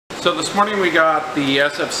So this morning we got the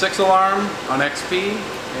SF6 alarm on XP,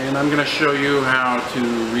 and I'm going to show you how to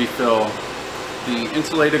refill the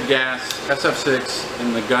insulated gas SF6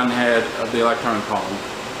 in the gun head of the electron column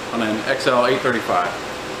on an XL835.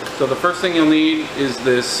 So the first thing you'll need is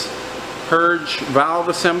this purge valve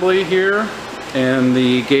assembly here, and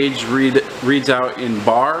the gauge reads out in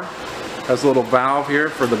bar. Has a little valve here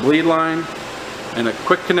for the bleed line and a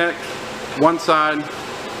quick connect one side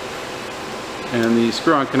and the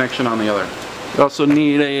screw-on connection on the other. You also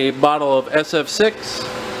need a bottle of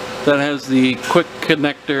SF6 that has the quick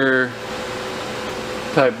connector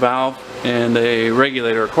type valve and a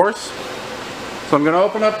regulator, of course. So I'm going to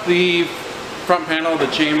open up the front panel of the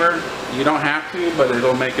chamber. You don't have to, but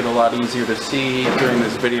it'll make it a lot easier to see during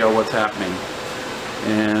this video what's happening.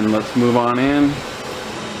 And let's move on in.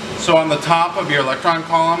 So on the top of your electron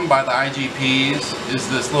column by the IGPs is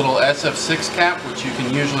this little SF6 cap, which you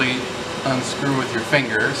can usually unscrew with your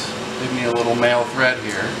fingers. Leave me a little male thread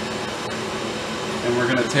here. And we're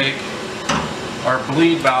going to take our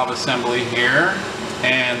bleed valve assembly here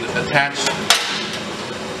and attach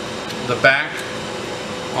the back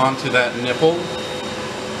onto that nipple,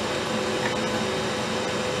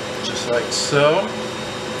 just like so.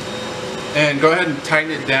 And go ahead and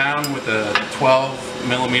tighten it down with a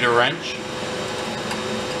 12mm wrench.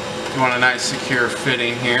 You want a nice secure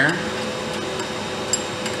fitting here.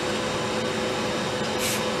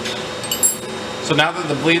 So now that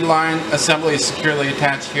the bleed line assembly is securely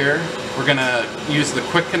attached here, we're going to use the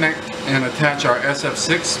quick connect and attach our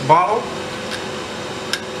SF6 bottle.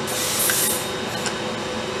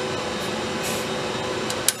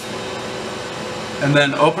 And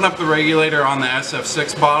then open up the regulator on the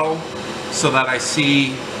SF6 bottle so that I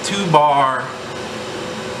see 2 bar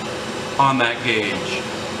on that gauge.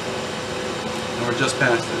 And we're just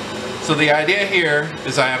past it. So the idea here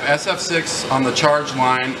is I have SF6 on the charge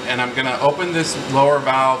line, and I'm going to open this lower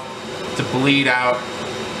valve to bleed out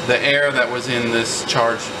the air that was in this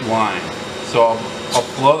charge line. So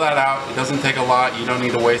I'll blow that out. It doesn't take a lot. You don't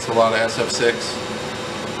need to waste a lot of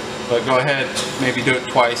SF6. But go ahead, maybe do it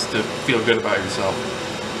twice to feel good about yourself.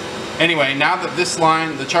 Anyway, now that this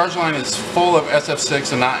line, the charge line, is full of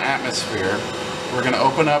SF6 and not atmosphere, we're going to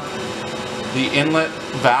open up the inlet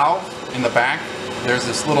valve in the back. There's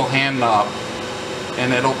this little hand knob,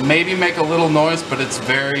 and it'll maybe make a little noise, but it's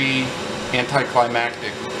very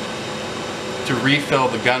anticlimactic to refill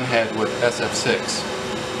the gun head with SF6.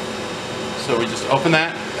 So we just open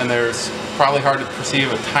that, and there's probably hard to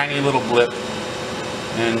perceive a tiny little blip,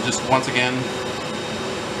 and just once again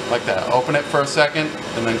like that, open it for a second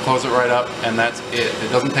and then close it right up, and that's it.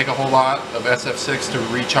 It doesn't take a whole lot of SF6 to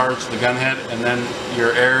recharge the gun head, and then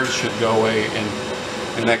your errors should go away in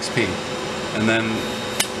XP. And then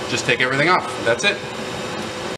just take everything off. That's it.